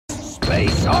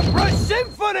Space Opera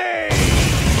Symphony!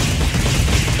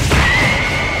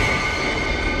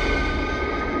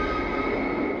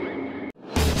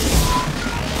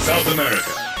 South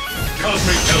America,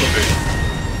 Cosmic Elevator.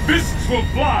 Fists will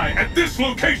fly at this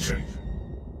location!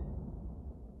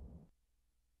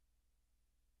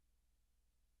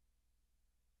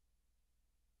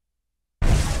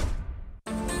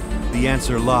 The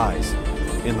answer lies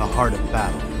in the heart of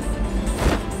battle.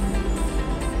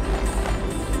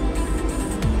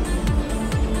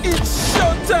 It's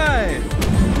showtime!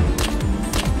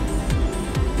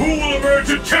 Who will emerge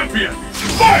a champion?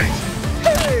 Fight!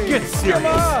 Hey! Get serious! Come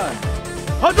on!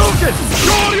 Hadouken!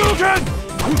 Shoryuken!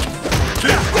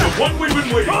 This is the one we've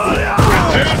been waiting for!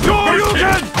 There's the first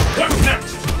hit! What's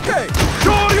next? Hey!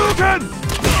 Shoryuken!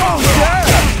 Oh, yeah!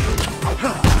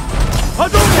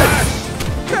 Hadouken!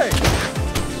 Hey!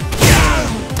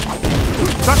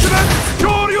 Shakuren!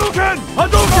 Shoryuken!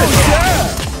 Hadouken! Oh, yeah!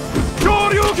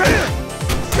 Shoryuken!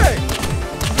 Hey!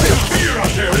 The fear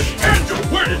out there is tangible!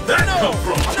 Where did that come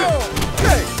from? No!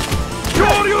 Hey!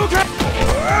 Shoryuken!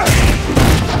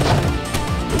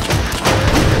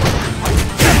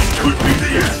 This could be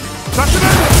the end!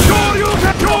 Shakuren!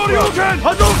 Shoryuken! Shoryuken!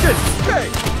 Hadouken! Hey!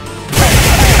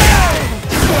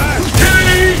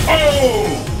 K.O.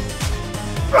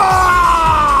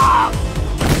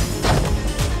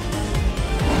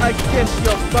 I guess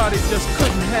your body just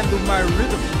couldn't handle my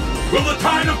rhythm. Will the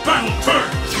tide of battle turn?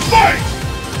 Fight!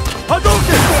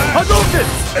 Hadouken! Hadouken!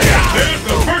 There's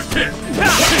the first hit!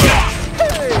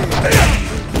 Hey!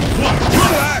 What a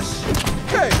rush!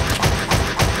 Hey!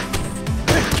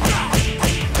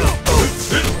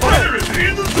 This fighter is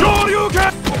in the zone!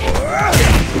 Shoryuken!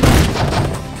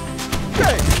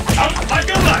 Hey! Out like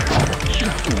a light!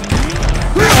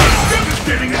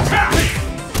 Devastating attack!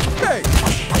 Hey!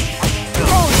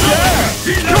 Oh, yeah!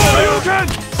 Shoryuken!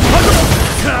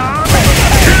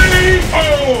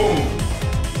 K.O.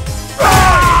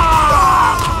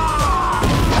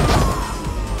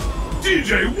 DJ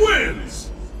wins!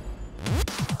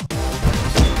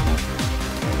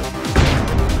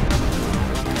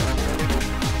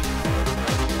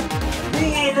 Who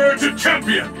will emerge a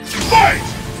champion? Fight!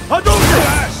 Hadouken!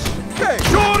 Hey!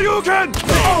 Shoryuken!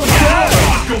 Oh, yeah!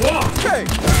 Let's go on! Hey!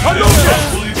 Hadouken!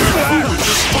 Will eternal who is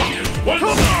this once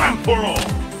and for all?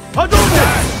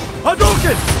 Hadouken!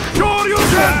 Hadouken!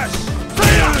 Shoryuken!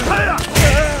 Seiya! Seiya!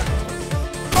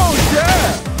 Oh,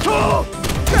 yeah!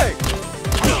 Hey!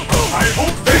 I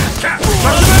hope they catch!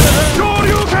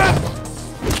 Shoryuken!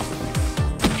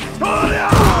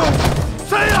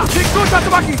 Seiya! Kicko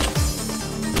Tatsumaki!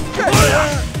 Hey!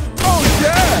 Oh,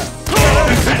 yeah!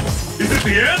 Is it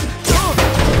the end?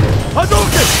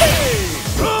 Hadouken!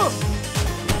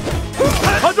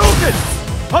 Hadouken!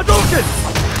 Hadouken!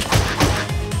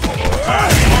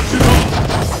 Marches on!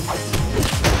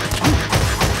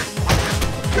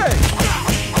 Hey!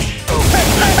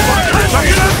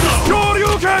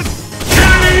 Shoryuken!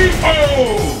 K.O.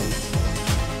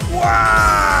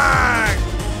 Whack!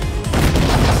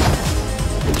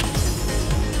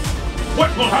 What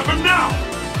will happen now?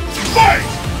 Fight!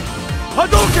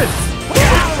 Hadouken!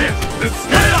 First hit, the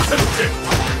scale sensitive!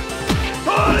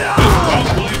 This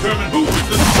will determine who is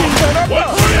the strongest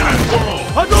once and for all!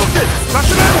 Hadouken!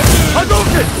 Shakuren!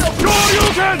 Hadouken!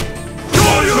 Shoryuken!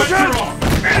 Shoryuken!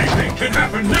 Anything can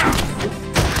happen now!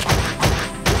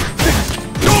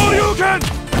 Shoryuken!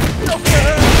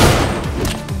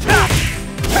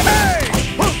 Hey!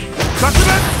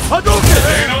 Shakuren! Hadouken!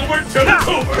 Ain't over till it's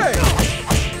over! Hey!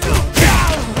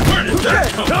 Where did that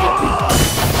come from?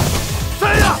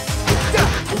 Seiya!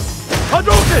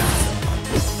 Hadouken!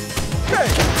 Hey!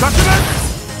 Shakuren!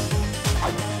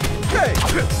 Hey!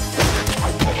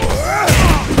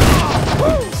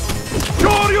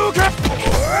 Shoryuken!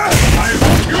 I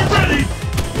hope you're ready!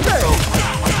 Hey!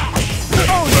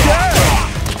 Oh,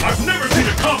 yeah! I've never seen a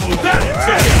combo that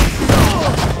intense!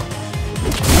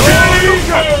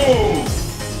 K.O.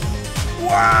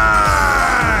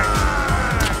 Whack!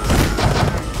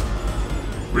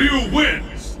 Ryu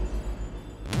wins!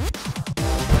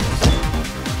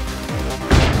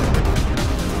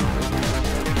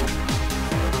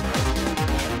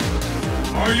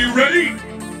 Are you ready?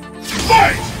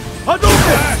 Fight!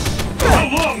 Hadouken! How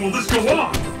long will this go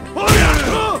on? The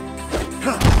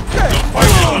Hey! fight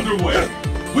is underway.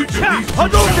 Which of these two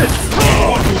Hadouken! champions will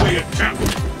walk away a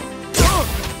champion?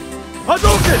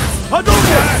 Hadouken!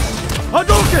 Hadouken!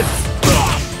 Hadouken!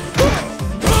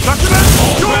 Shakuren!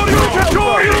 Shoryuken!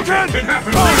 Shoryuken! Can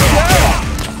happen Oh, now. yeah!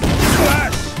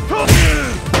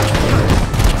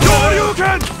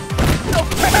 Shoryuken!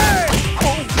 Hey!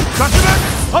 Shakuren!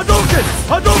 Hadouken!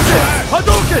 Hadouken!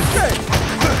 Hadouken! Hey!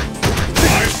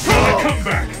 I saw it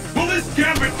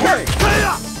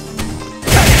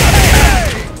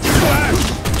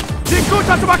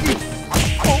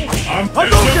I'm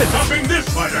still stopping this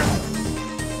fighter!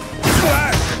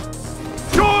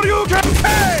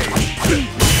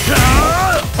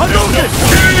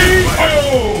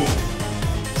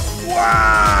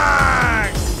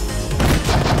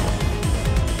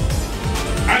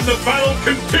 And the battle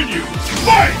continues!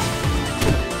 Fight!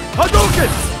 Hadouken!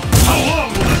 How long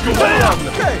will this go on?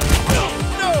 Okay.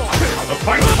 The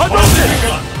fight has finally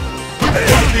begun! Which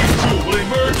one of these two will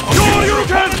emerge on your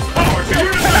opponent's power to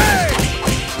your advantage?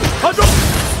 Hadouken!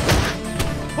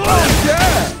 Oh,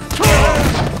 yeah.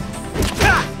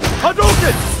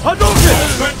 Hadouken! Hadouken!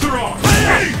 All bets are on!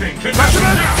 Anything can happen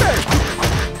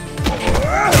now!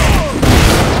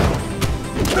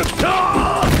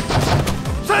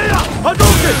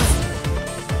 Hadouken!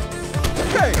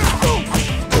 Okay.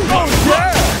 Oh,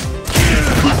 yeah. This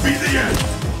could be the end!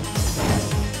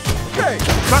 Okay.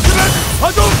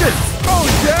 Hadouken! Oh,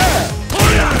 yeah.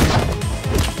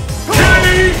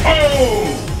 K.O.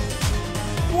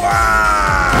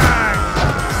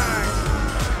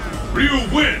 Ryu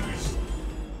wins!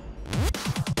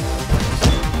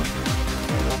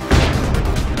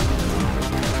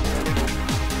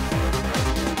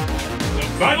 The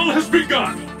battle has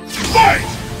begun! Fight!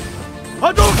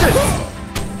 Hadouken!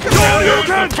 There's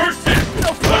the first hit!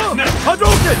 What's next?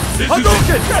 Hadouken! This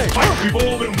Hadouken! is the fight we've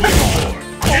all been waiting for!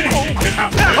 Anything can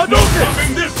happen! There's no Hadouken!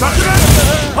 stopping this fight!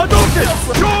 Hadouken!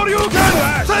 Shoryuken!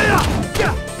 Seiya!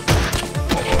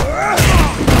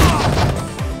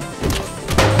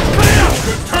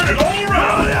 Could turn it all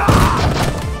around!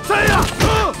 Seiya!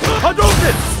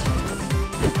 Hadouken!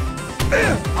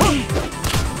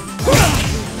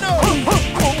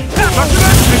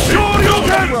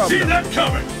 Shoryuken! See that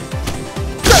coming!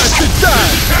 That's it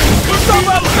time.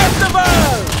 Summer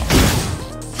Festival.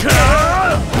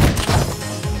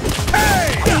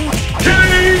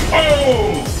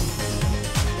 K.O.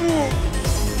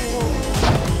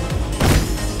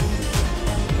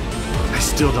 I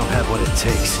still don't have what it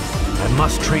takes. I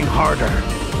must train harder.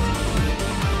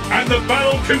 And the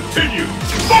battle continues!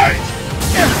 Fight!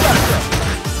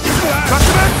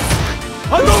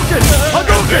 Hadouken!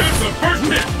 Hadouken! There's the first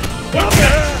hit! What's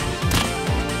next?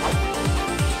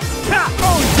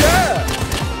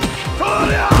 Oh,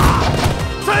 yeah.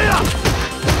 Seiya!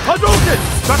 Hadouken!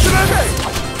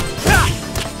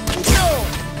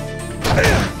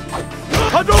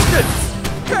 Hadouken!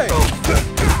 Okay.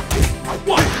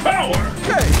 What power!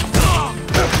 Okay.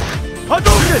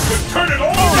 Hadouken! Could turn it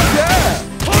all Oh, around!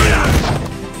 yeah.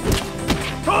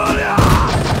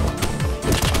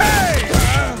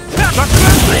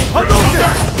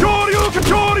 Hadouken! Shoryuken!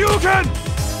 Shoryuken!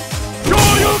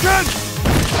 Shoryuken!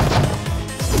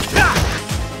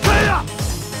 Seiya!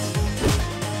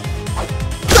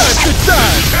 That's it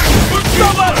time.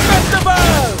 Summer Festival.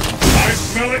 I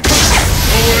smell it!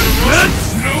 Nowhere to run!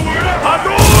 Nowhere to hide!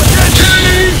 Hadouken!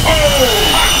 K.O.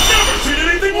 I've never seen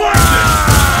anything like this!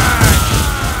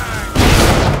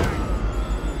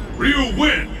 Ryu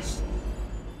wins!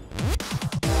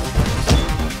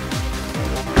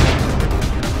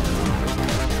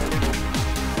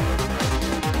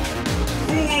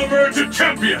 Who will emerge a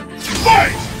champion?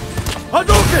 Fight!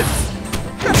 Hadouken!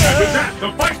 And with that,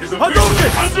 the fight is officially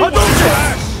Hadouken! underway!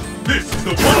 Hadouken! This is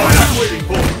the one I've been waiting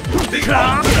for! The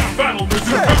ultimate battle with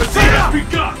supremacy has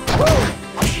begun!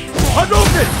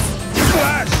 Hadouken!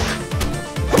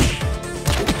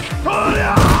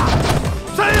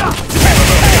 Seiya!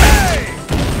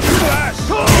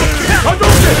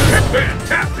 Hadouken!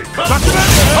 Fantastic combo!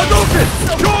 Hadouken!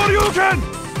 Shoryuken!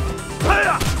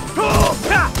 Seiya!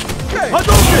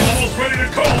 Hadouken! Almost ready to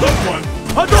call this one!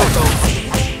 Hadouken!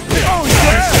 Oh, I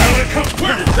yeah. smell it come!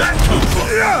 Where did that come from? Oh,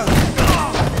 yeah.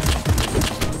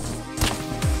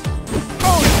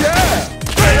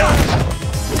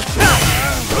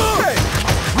 Okay.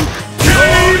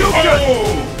 K.O.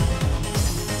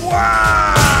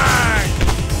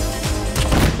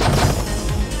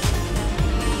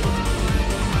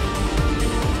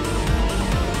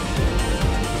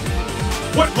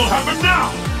 What will happen now?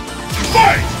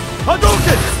 Fight!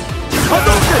 Hadouken!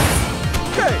 Hadouken!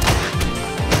 Okay.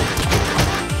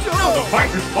 The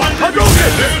fight is finally Hadouken!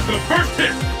 begun. There's the first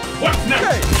hit. What's next?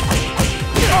 Okay.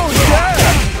 Oh,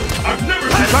 yeah. I've never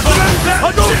seen something that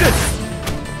Hadouken!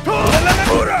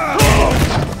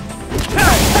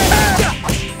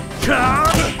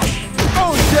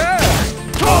 Oh, yeah.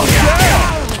 Oh, yeah.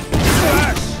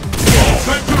 all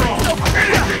bets are off.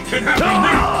 Anything can happen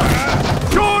now.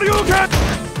 Shoryuken!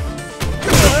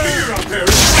 The fear out there is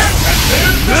and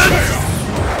there's the payoff.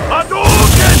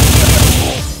 Hadouken!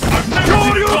 I've never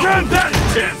seen a combo that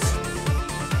intense.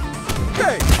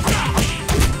 Okay.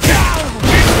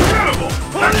 Incredible!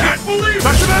 I can't believe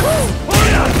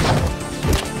it!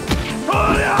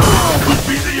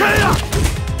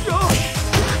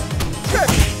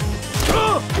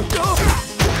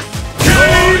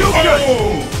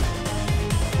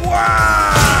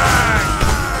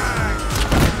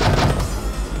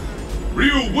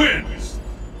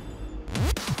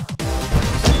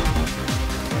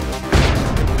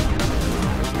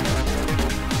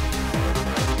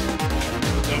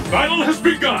 battle has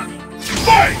begun!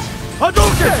 Fight!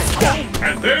 Hadouken!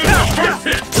 And there's the first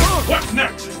hit! What's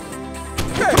next?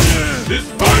 This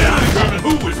fight will determine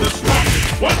who is the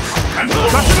strongest once and for all!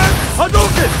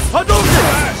 Hadouken!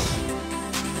 Hadouken!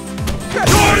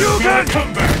 Shoryuken!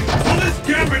 Comeback! Will this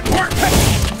gambit work?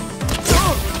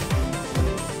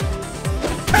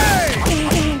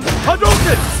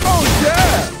 Hadouken! Oh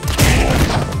yeah!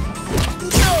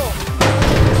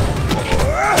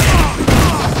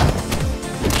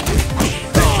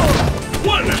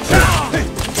 What an attack!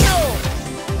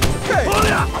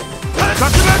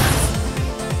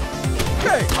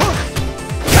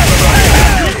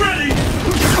 You ready?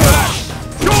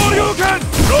 Shoryuken!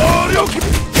 Shoryuken!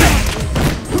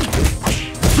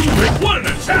 What an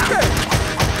attack!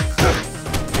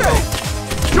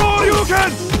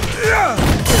 Shoryuken!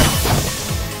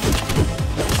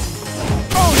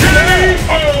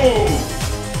 K.O.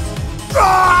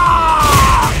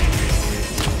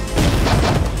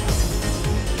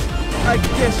 I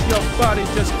guess your body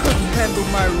just couldn't handle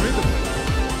my rhythm.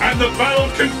 And the battle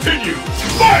continues!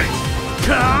 Fight!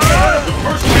 The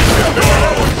first hit is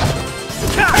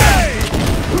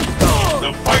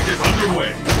The fight is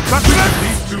underway.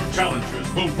 These two challengers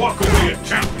will walk away a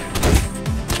champion.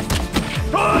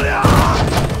 The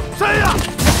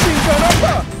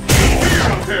fear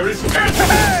out there is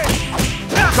canceled!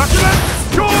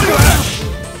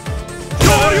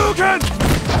 Shoryuken!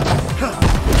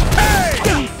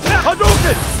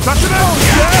 Hadouken!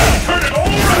 Turn it all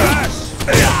around!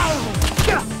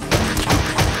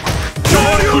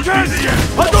 Shoryuken!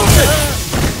 Hadouken!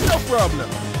 No problem.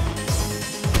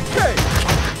 Okay.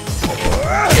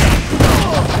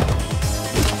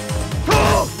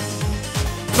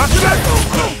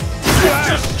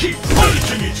 Just keep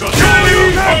punishing each other!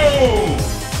 K.O.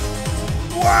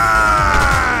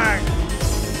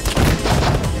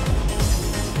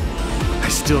 I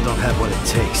still don't have what it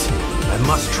takes. I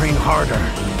must train harder.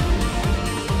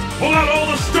 Pull out all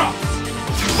the stops!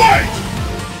 Fight!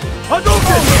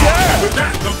 Hadouken! With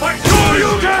that, the fight is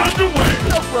underway!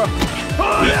 No problem. This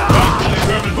bout will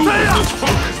determine